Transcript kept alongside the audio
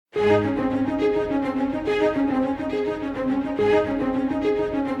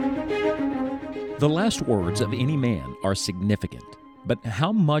The last words of any man are significant, but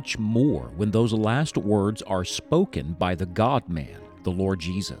how much more when those last words are spoken by the God-man, the Lord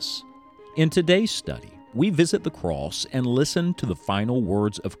Jesus? In today's study, we visit the cross and listen to the final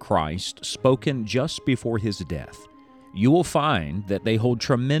words of Christ spoken just before his death. You will find that they hold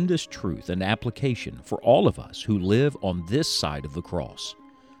tremendous truth and application for all of us who live on this side of the cross.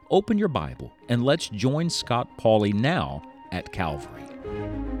 Open your Bible and let's join Scott Pauley now at Calvary.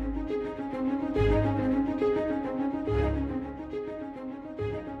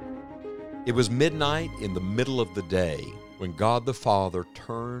 It was midnight in the middle of the day when God the Father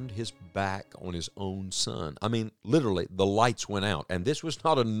turned his back on his own Son. I mean, literally, the lights went out. And this was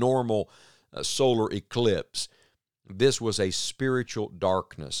not a normal solar eclipse. This was a spiritual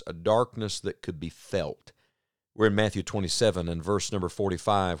darkness, a darkness that could be felt. We're in Matthew 27 and verse number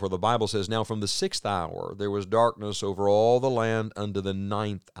 45, where the Bible says, "Now from the 6th hour there was darkness over all the land unto the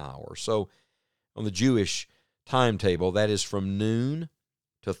 9th hour." So on the Jewish timetable, that is from noon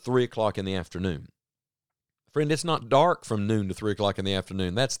to 3 o'clock in the afternoon. Friend, it's not dark from noon to 3 o'clock in the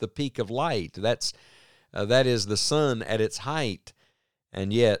afternoon. That's the peak of light. That is the sun at its height,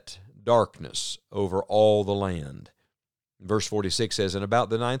 and yet darkness over all the land. Verse 46 says, "And about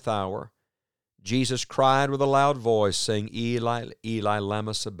the 9th hour, Jesus cried with a loud voice, saying, Eli, Eli,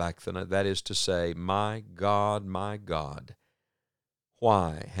 lama sabachthani," that is to say, my God,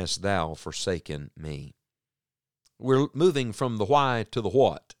 why hast thou forsaken me?" We're moving from the why to the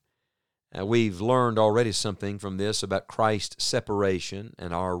what. We've learned already something from this about Christ's separation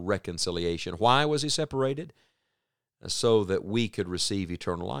and our reconciliation. Why was he separated? So that we could receive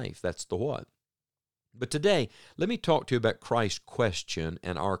eternal life. That's the what. But today, let me talk to you about Christ's question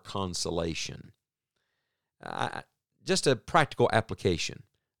and our consolation. Just a practical application.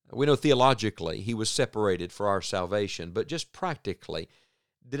 We know theologically he was separated for our salvation, but just practically,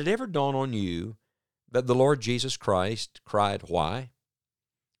 did it ever dawn on you that the Lord Jesus Christ cried, why?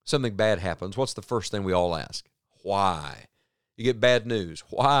 Something bad happens. What's the first thing we all ask? Why? You get bad news.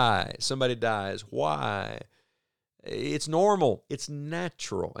 Why? Somebody dies. Why? It's normal. It's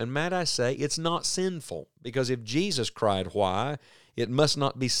natural. And might I say, it's not sinful. Because if Jesus cried why, it must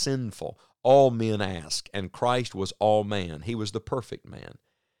not be sinful. All men ask, and Christ was all man. He was the perfect man.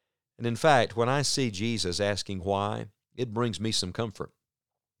 And in fact, when I see Jesus asking why, it brings me some comfort.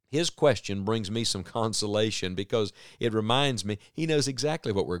 His question brings me some consolation because it reminds me he knows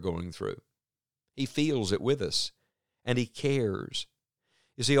exactly what we're going through. He feels it with us, and he cares.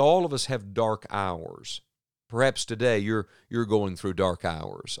 You see, all of us have dark hours. Perhaps today you're going through dark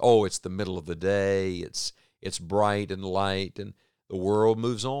hours. Oh, it's the middle of the day. It's bright and light, and the world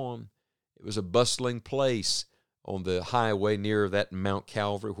moves on. It was a bustling place on the highway near that Mount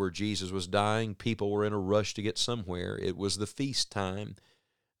Calvary where Jesus was dying. People were in a rush to get somewhere. It was the feast time.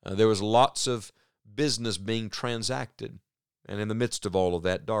 There was lots of business being transacted, and in the midst of all of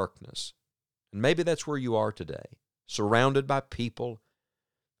that, darkness. And maybe that's where you are today, surrounded by people,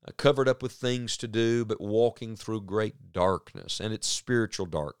 covered up with things to do, but walking through great darkness, and it's spiritual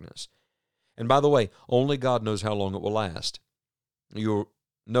darkness. And by the way, only God knows how long it will last. You'll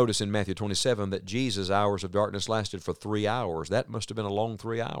notice in Matthew 27 that Jesus' hours of darkness lasted for 3 hours. That must have been a long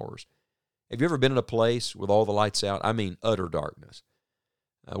 3 hours. Have you ever been in a place with all the lights out? I mean, utter darkness.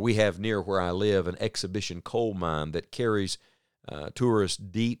 We have near where I live an exhibition coal mine that carries tourists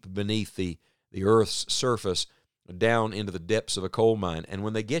deep beneath the earth's surface down into the depths of a coal mine. And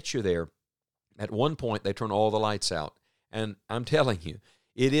when they get you there, at one point they turn all the lights out. And I'm telling you,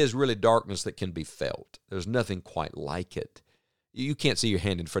 it is really darkness that can be felt. There's nothing quite like it. You can't see your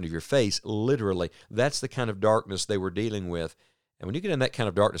hand in front of your face, literally. That's the kind of darkness they were dealing with. And when you get in that kind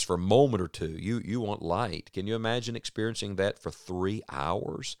of darkness for a moment or two, you want light. Can you imagine experiencing that for 3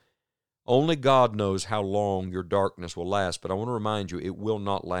 hours? Only God knows how long your darkness will last, but I want to remind you, it will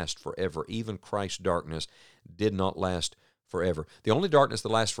not last forever. Even Christ's darkness did not last forever. The only darkness that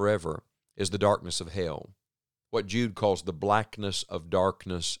lasts forever is the darkness of hell, what Jude calls the blackness of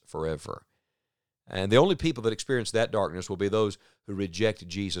darkness forever. And the only people that experience that darkness will be those who reject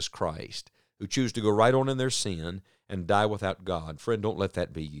Jesus Christ, who choose to go right on in their sin and die without God. Friend, don't let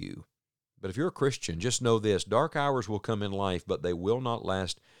that be you. But if you're a Christian, just know this: dark hours will come in life, but they will not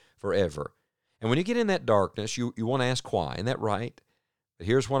last forever. And when you get in that darkness, you want to ask why. Isn't that right? But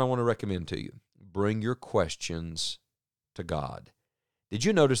here's what I want to recommend to you. Bring your questions to God. Did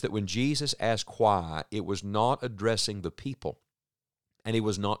you notice that when Jesus asked why, it was not addressing the people, and he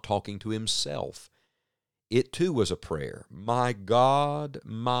was not talking to himself? It too was a prayer. My God,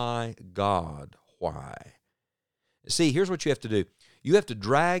 why? See, here's what you have to do. You have to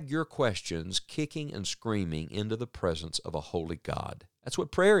drag your questions, kicking and screaming, into the presence of a holy God. That's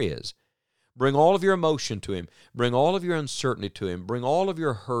what prayer is. Bring all of your emotion to Him. Bring all of your uncertainty to Him. Bring all of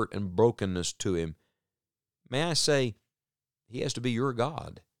your hurt and brokenness to Him. May I say, He has to be your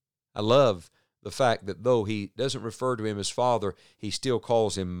God. I love the fact that though He doesn't refer to Him as Father, He still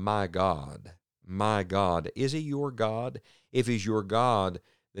calls Him my God. My God. Is He your God? If He's your God,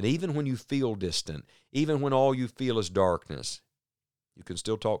 then even when you feel distant, even when all you feel is darkness, you can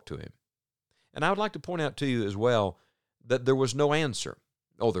still talk to Him. And I would like to point out to you as well that there was no answer.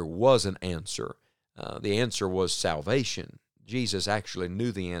 Oh, there was an answer. The answer was salvation. Jesus actually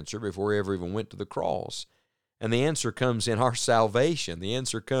knew the answer before He ever even went to the cross. And the answer comes in our salvation. The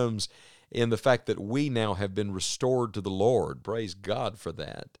answer comes in the fact that we now have been restored to the Lord. Praise God for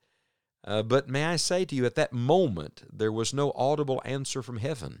that. But may I say to you, at that moment, there was no audible answer from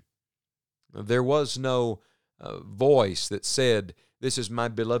heaven. There was no voice that said, "This is my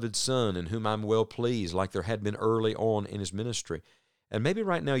beloved Son in whom I'm well pleased," like there had been early on in His ministry. And maybe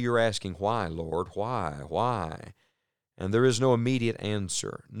right now you're asking, why, Lord? Why? And there is no immediate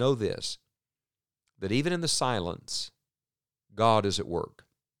answer. Know this, that even in the silence, God is at work.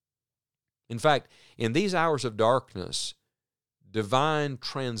 In fact, in these hours of darkness, divine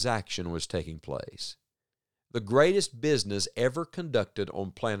transaction was taking place. The greatest business ever conducted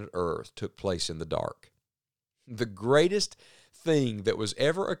on planet Earth took place in the dark. The greatest thing that was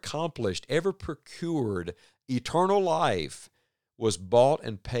ever accomplished, ever procured, eternal life, was bought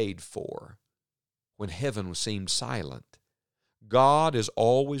and paid for when heaven seemed silent. God is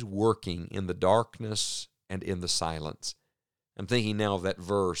always working in the darkness and in the silence. I'm thinking now of that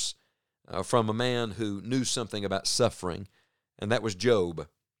verse from a man who knew something about suffering, and that was Job.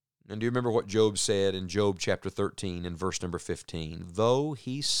 And do you remember what Job said in Job chapter 13 and verse number 15? "Though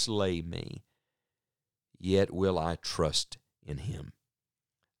He slay me, yet will I trust in Him."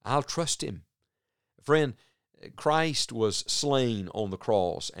 I'll trust Him. Friend, Christ was slain on the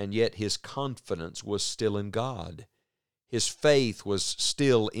cross, and yet His confidence was still in God. His faith was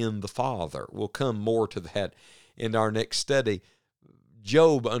still in the Father. We'll come more to that in our next study.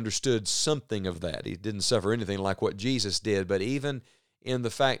 Job understood something of that. He didn't suffer anything like what Jesus did, but even in the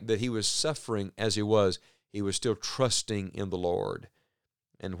fact that he was suffering as he was still trusting in the Lord.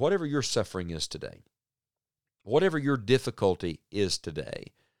 And whatever your suffering is today, whatever your difficulty is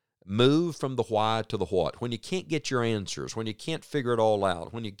today, move from the why to the what. When you can't get your answers, when you can't figure it all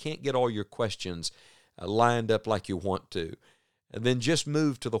out, when you can't get all your questions lined up like you want to, and then just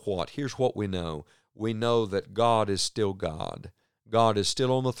move to the what. Here's what we know. We know that God is still God. God is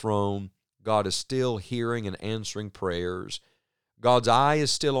still on the throne. God is still hearing and answering prayers. God's eye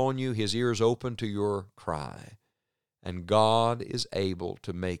is still on you. His ear is open to your cry. And God is able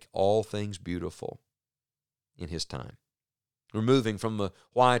to make all things beautiful in His time. We're moving from the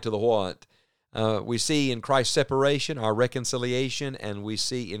why to the what. We see in Christ's separation our reconciliation, and we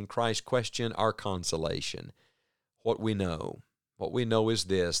see in Christ's question our consolation. What we know is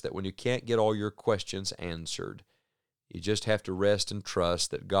this, that when you can't get all your questions answered, you just have to rest and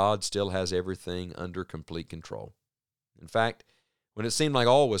trust that God still has everything under complete control. In fact, when it seemed like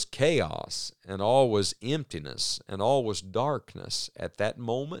all was chaos and all was emptiness and all was darkness, at that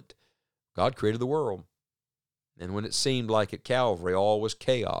moment, God created the world. And when it seemed like at Calvary all was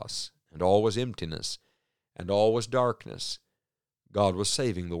chaos and all was emptiness and all was darkness, God was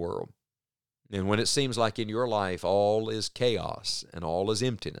saving the world. And when it seems like in your life all is chaos and all is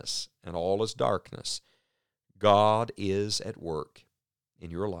emptiness and all is darkness, God is at work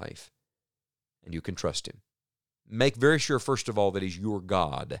in your life, and you can trust Him. Make very sure, first of all, that He's your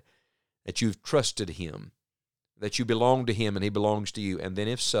God, that you've trusted Him, that you belong to Him and He belongs to you. And then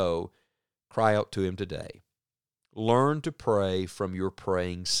if so, cry out to Him today. Learn to pray from your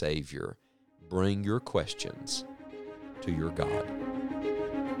praying Savior. Bring your questions to your God.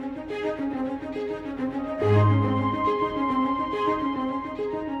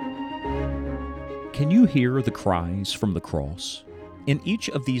 Can you hear the cries from the cross? In each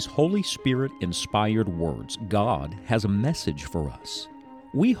of these Holy Spirit-inspired words, God has a message for us.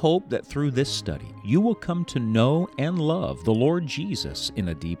 We hope that through this study, you will come to know and love the Lord Jesus in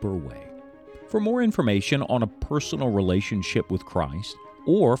a deeper way. For more information on a personal relationship with Christ,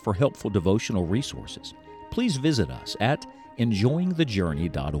 or for helpful devotional resources, please visit us at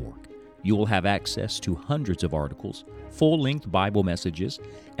enjoyingthejourney.org. You will have access to hundreds of articles, full-length Bible messages,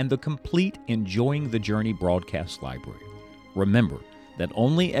 and the complete Enjoying the Journey broadcast library. Remember that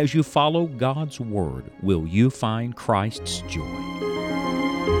only as you follow God's Word will you find Christ's joy.